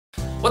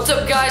What's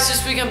up guys,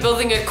 this week I'm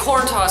building a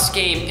corn toss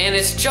game and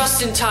it's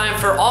just in time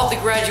for all the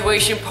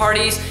graduation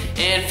parties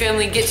and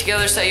family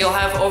get-togethers that you'll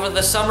have over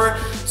the summer,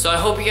 so I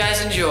hope you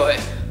guys enjoy.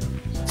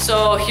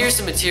 So here's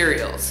the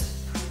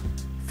materials.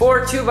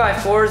 4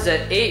 2x4s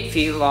at 8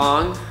 feet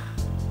long,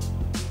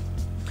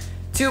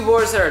 2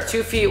 boards that are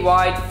 2 feet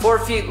wide, 4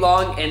 feet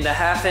long, and a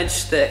 1/2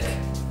 inch thick.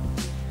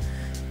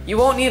 You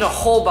won't need a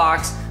whole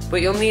box,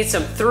 but you'll need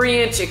some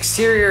 3-inch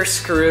exterior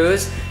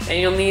screws, and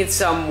you'll need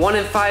some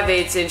 1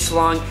 5/8 inch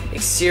long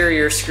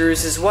exterior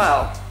screws as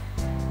well.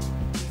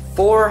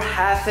 4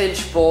 1/2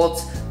 inch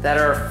bolts that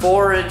are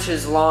 4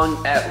 inches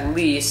long at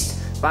least,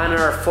 mine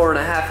are 4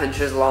 1/2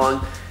 inches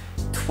long,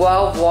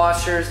 12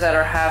 washers that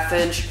are 1/2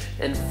 inch,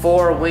 and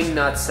 4 wing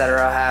nuts that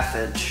are a 1/2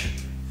 inch.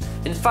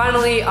 And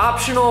finally,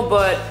 optional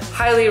but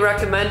highly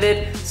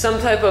recommended, some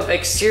type of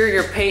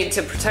exterior paint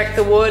to protect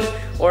the wood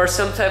or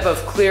some type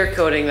of clear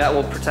coating that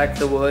will protect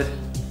the wood.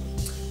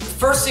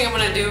 The first thing I'm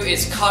going to do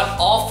is cut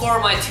all 4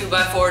 of my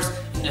 2x4s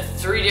into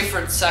 3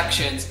 different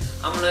sections.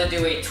 I'm going to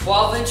do a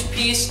 12-inch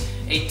piece,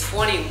 a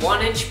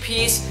 21-inch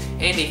piece,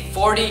 and a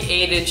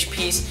 48-inch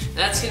piece. And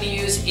that's going to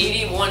use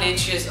 81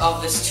 inches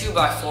of this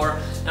 2x4.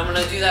 And I'm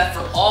going to do that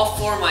for all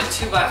 4 of my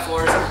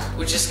 2x4s,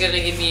 which is going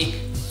to give me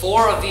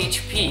 4 of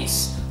each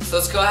piece. So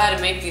let's go ahead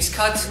and make these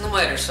cuts in the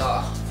miter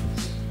saw.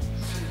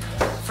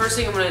 First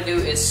thing I'm going to do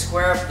is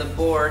square up the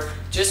board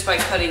just by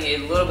cutting a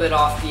little bit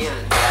off the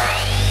end.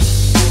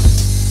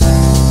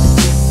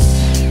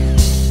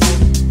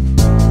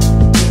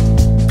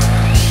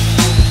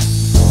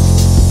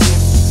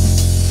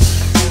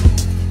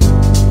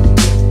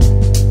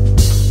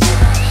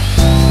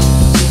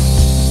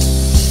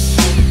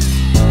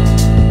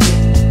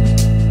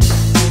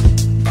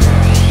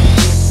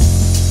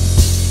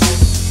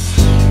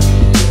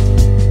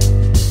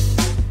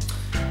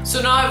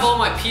 So now I have all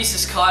my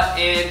pieces cut,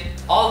 and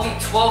all the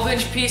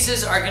 12-inch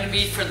pieces are going to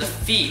be for the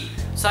feet.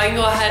 So I can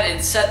go ahead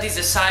and set these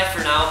aside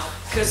for now,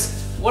 because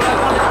what I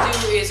want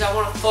to do is I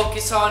want to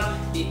focus on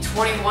the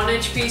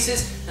 21-inch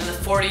pieces and the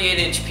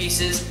 48-inch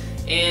pieces,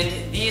 and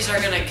these are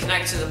going to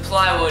connect to the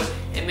plywood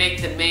and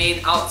make the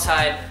main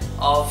outside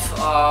of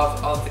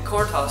the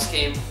corn toss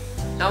game.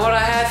 Now what I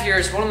have here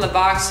is one of the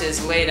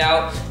boxes laid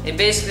out, and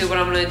basically what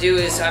I'm going to do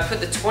is I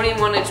put the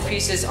 21-inch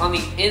pieces on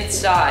the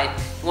inside.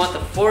 I want the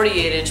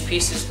 48-inch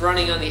pieces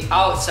running on the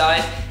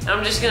outside, and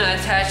I'm just going to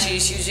attach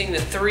these using the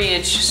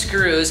 3-inch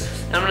screws,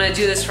 and I'm going to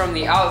do this from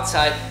the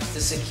outside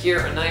to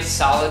secure a nice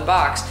solid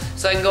box.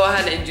 So I can go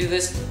ahead and do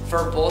this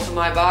for both of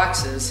my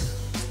boxes.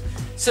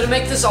 So to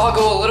make this all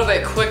go a little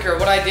bit quicker,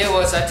 what I did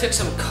was I took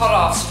some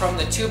cutoffs from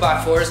the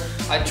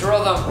 2x4s, I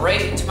drilled them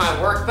right into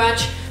my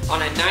workbench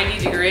on a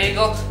 90-degree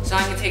angle, so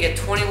I can take a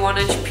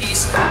 21-inch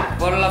piece,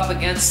 butt it up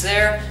against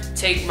there,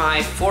 take my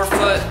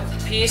 4-foot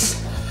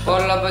piece,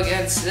 butt it up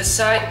against this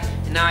side,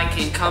 and now I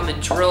can come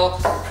and drill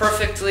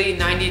perfectly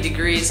 90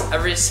 degrees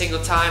every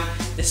single time.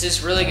 This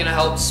is really going to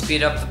help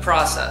speed up the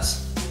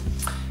process.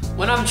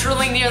 When I'm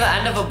drilling near the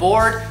end of a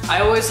board,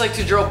 I always like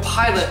to drill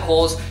pilot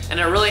holes,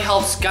 and it really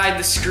helps guide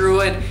the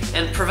screw in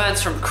and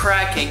prevents from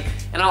cracking.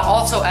 And I'll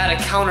also add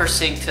a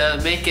countersink to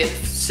make it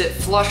sit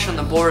flush on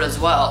the board as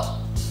well.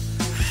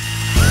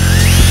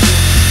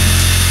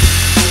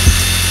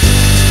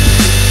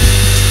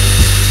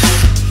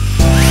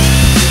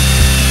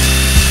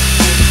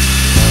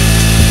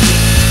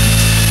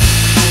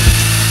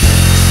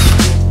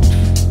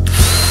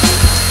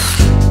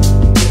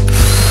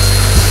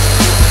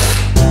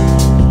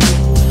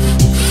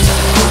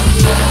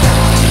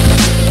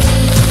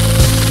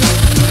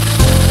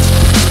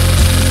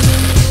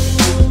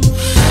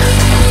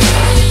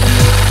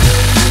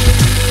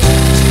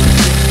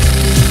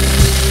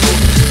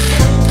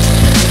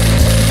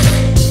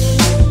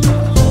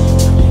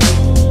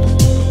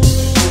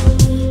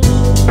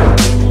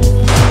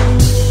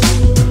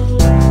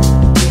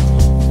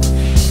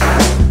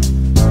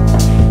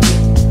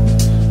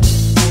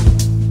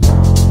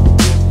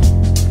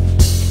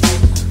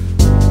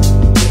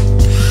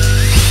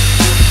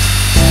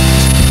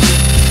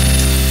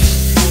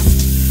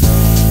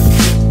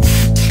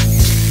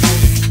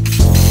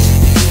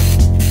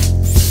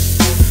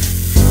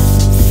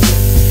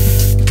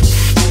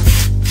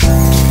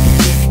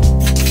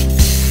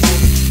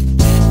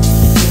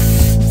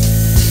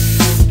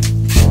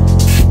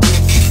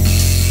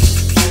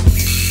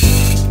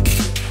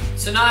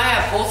 So now I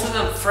have both of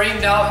them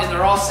framed out and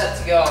they're all set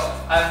to go.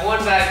 I have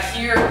one back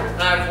here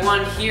and I have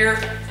one here,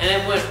 and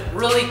it went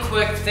really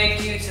quick.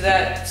 Thank you to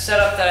that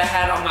setup that I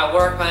had on my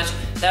workbench.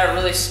 That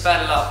really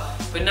sped it up.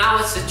 But now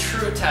it's the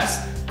true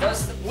test,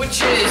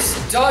 which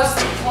is, does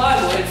the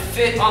plywood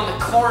fit on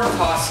the corn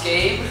toss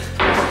game?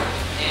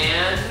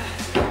 And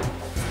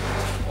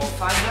we'll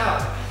find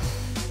out.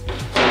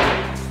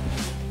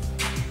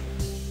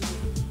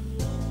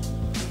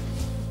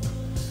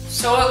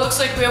 So it looks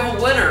like we have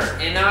a winner,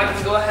 and now I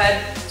can go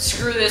ahead,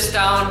 screw this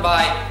down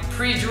by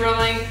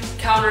pre-drilling,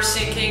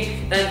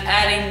 countersinking, then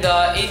adding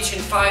the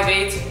 1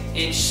 5/8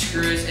 inch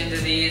screws into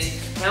these.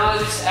 Now I'll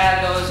just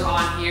add those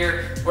on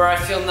here where I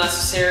feel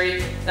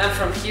necessary. Then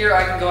from here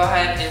I can go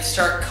ahead and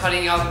start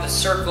cutting out the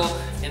circle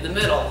in the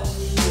middle.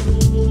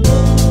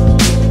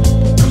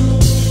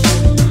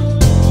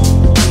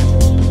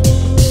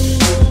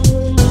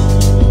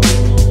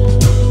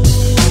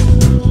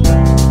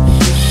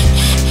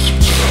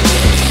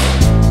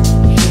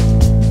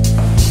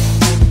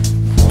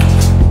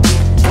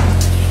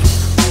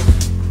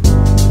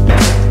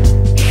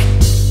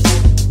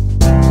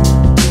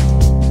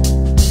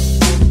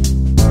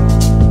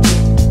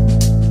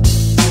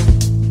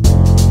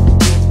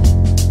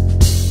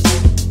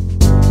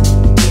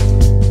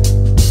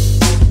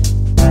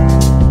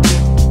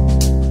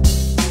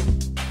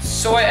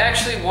 So I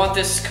actually want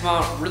this to come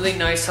out really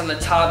nice on the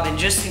top, and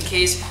just in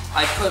case,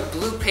 I put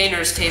blue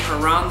painter's tape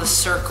around the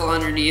circle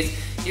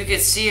underneath. You can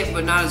see it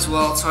but not as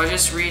well, so I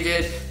just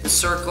redid the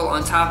circle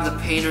on top of the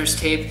painter's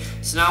tape,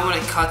 so now when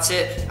it cuts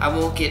it, I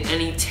won't get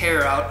any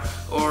tear out,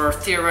 or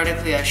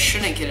theoretically I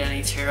shouldn't get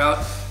any tear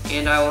out,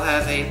 and I will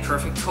have a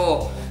perfect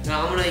hole.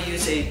 Now I'm going to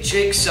use a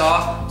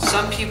jigsaw.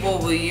 Some people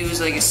will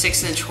use like a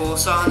 6-inch hole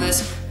saw on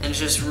this, and it's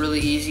just really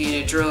easy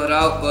to drill it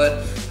out,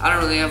 but I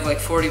don't really have like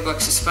 40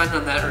 bucks to spend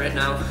on that right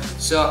now.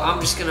 So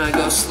I'm just gonna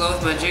go slow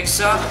with my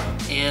jigsaw,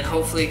 and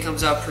hopefully it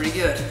comes out pretty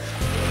good.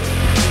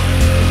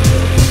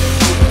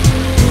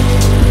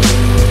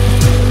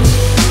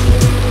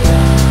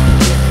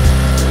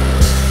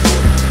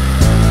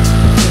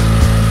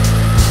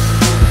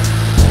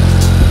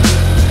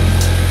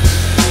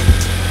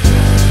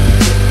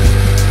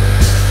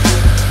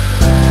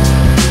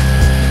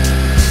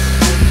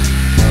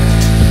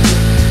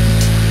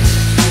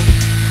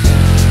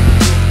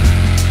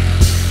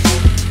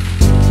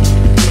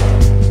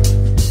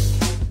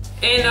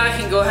 And I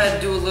can go ahead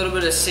and do a little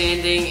bit of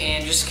sanding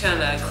and just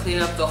kind of clean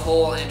up the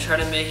hole and try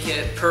to make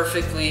it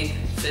perfectly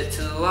fit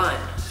to the line.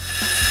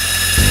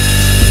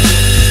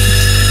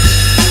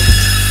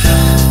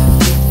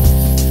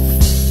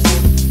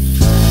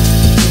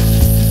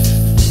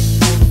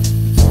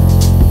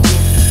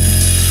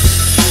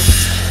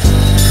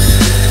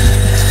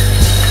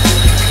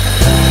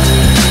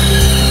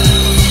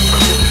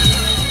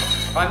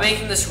 By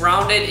making this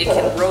rounded, it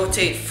can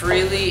rotate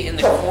freely in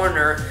the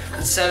corner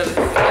instead of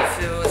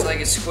if it was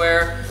like a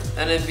square,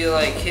 then it'd be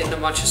like hitting a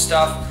bunch of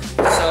stuff.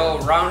 So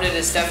rounded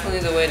is definitely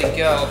the way to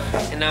go,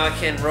 and now I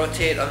can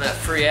rotate on that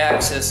free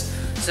axis.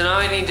 So now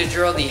I need to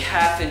drill the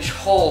 1/2-inch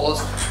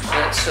holes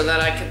so that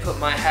I can put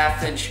my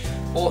 1/2-inch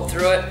bolt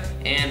through it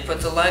and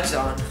put the legs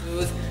on.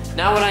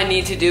 Now what I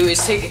need to do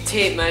is take a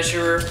tape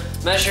measure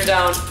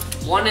down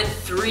 1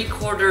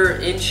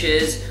 3/4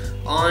 inches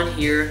on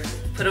here,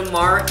 put a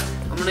mark.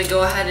 I'm gonna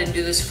go ahead and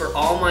do this for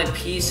all my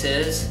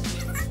pieces.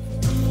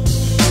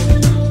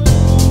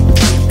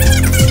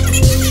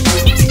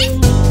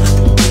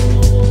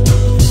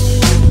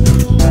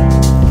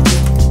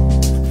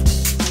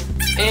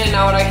 And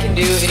now what I can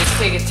do is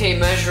take a tape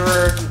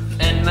measure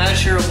and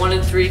measure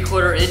 1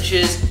 3/4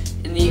 inches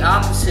in the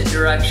opposite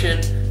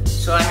direction.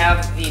 So I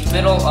have the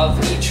middle of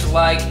each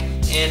leg,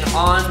 and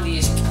on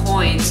these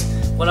points,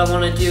 what I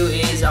wanna do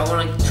is I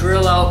wanna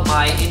drill out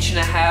my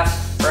 1.5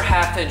 or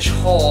 1/2-inch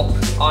hole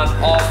on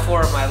all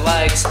 4 of my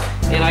legs,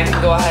 and I can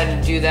go ahead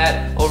and do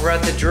that over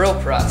at the drill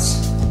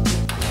press.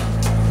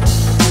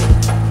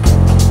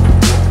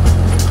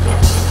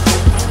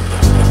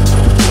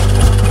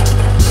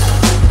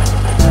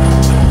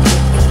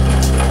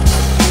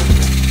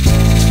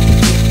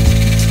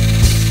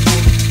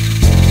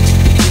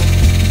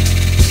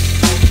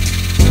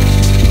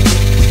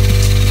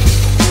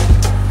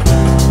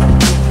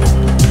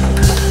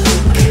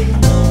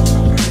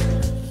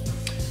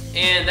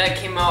 And that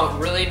came out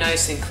really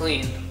nice and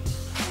clean.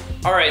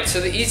 Alright, so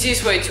the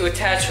easiest way to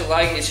attach a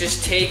leg is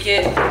just take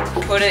it,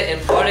 put it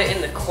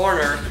in the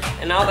corner,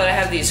 and now that I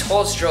have these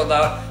holes drilled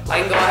out,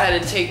 I can go ahead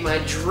and take my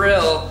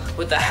drill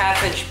with the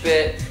 1/2-inch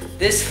bit.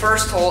 This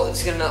first hole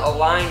is going to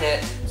align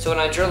it, so when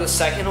I drill the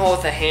second hole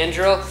with a hand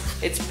drill,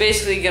 it's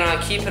basically going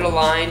to keep it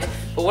aligned.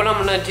 But what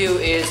I'm going to do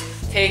is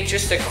take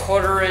just a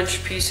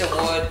 1/4-inch piece of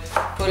wood,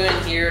 put it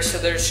in here so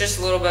there's just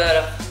a little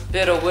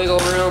bit of wiggle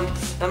room.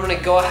 I'm going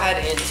to go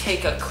ahead and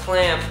take a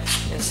clamp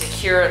and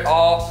secure it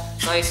all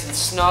nice and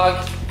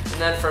snug, and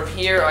then from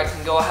here I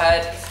can go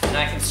ahead and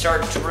I can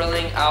start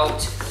drilling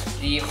out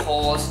the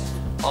holes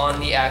on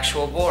the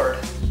actual board.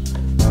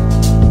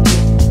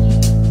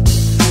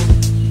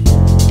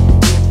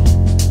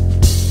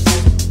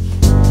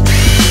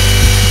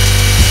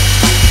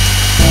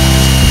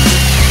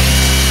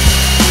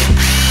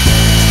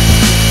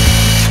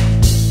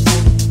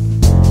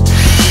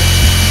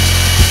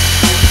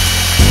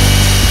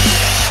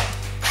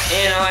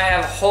 And now I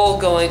have a hole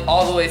going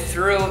all the way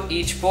through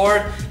each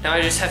board. Now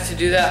I just have to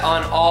do that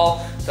on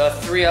all the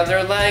 3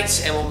 other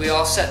legs, and we'll be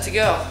all set to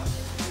go.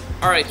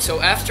 Alright,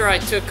 so after I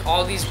took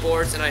all these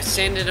boards and I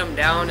sanded them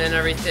down and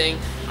everything,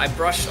 I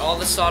brushed all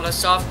the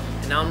sawdust off,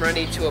 and now I'm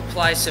ready to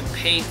apply some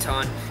paint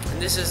on.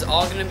 And this is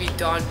all going to be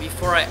done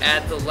before I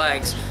add the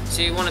legs.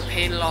 So you want to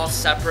paint it all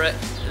separate,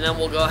 and then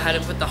we'll go ahead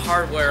and put the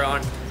hardware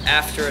on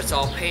after it's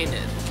all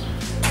painted.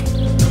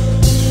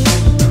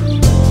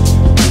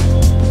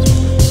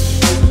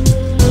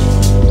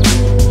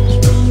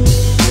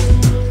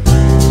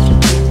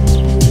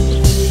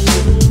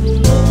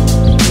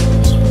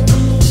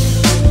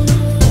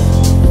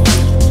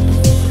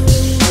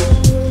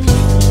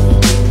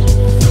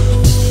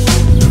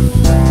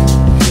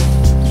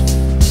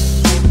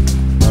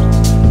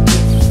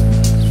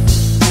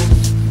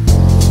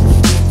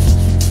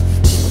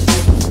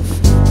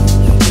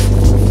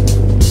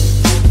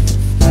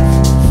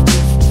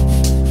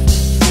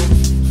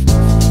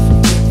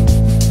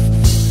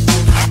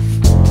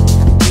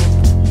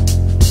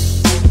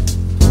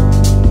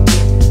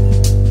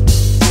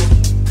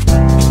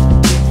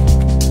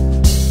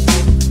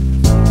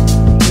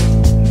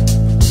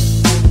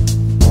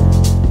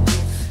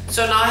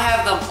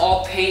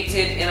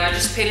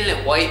 just painted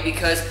it white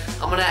because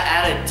I'm gonna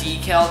add a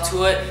decal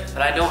to it,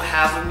 but I don't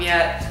have them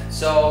yet.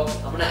 So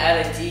I'm gonna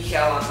add a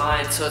decal on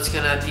mine, so it's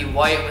gonna be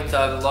white with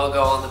the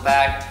logo on the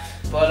back.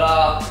 But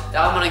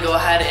now I'm gonna go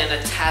ahead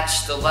and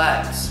attach the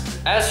legs.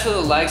 As for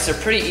the legs, they're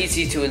pretty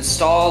easy to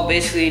install.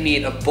 Basically you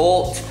need a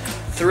bolt,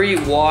 3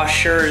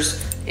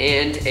 washers,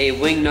 and a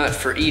wing nut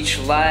for each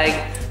leg.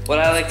 What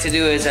I like to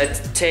do is I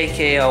take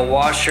a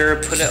washer,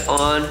 put it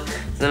on,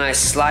 then I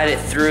slide it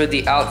through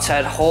the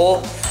outside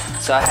hole.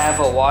 So I have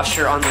a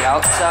washer on the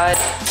outside,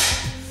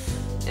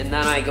 and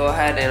then I go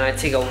ahead and I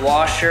take a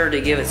washer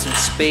to give it some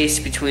space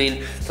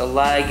between the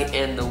leg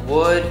and the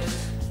wood,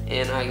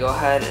 and I go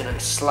ahead and I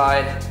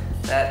slide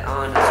that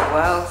on as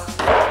well.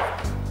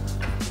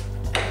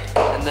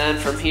 And then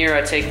from here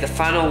I take the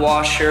final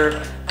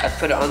washer, I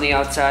put it on the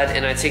outside,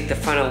 and I take the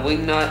final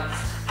wing nut,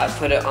 I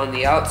put it on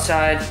the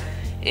outside.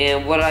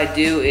 And what I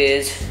do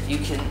is you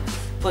can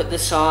put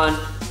this on,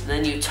 and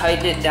then you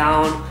tighten it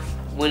down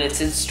when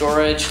it's in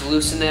storage,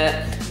 loosen it,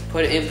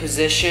 put it in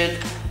position,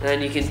 and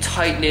then you can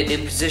tighten it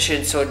in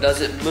position so it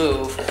doesn't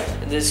move.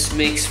 And this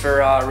makes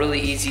for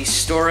really easy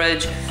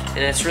storage, and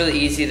it's really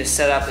easy to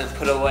set up and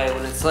put away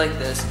when it's like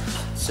this.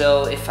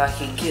 So if I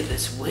can get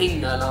this wing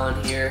nut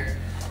on here,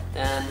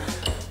 then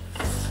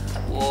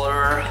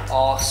we're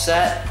all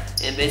set.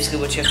 And basically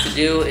what you have to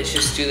do is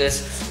just do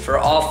this for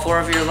all 4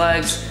 of your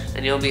legs,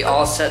 and you'll be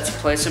all set to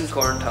play some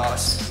corn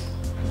toss.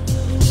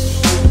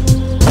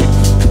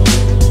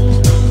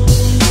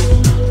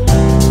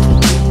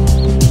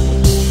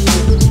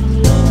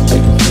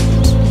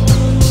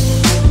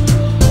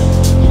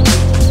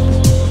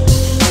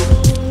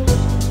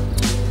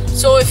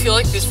 So if you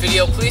like this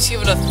video, please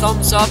give it a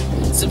thumbs up,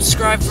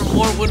 subscribe for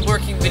more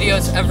woodworking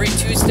videos every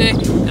Tuesday,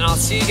 and I'll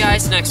see you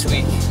guys next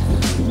week.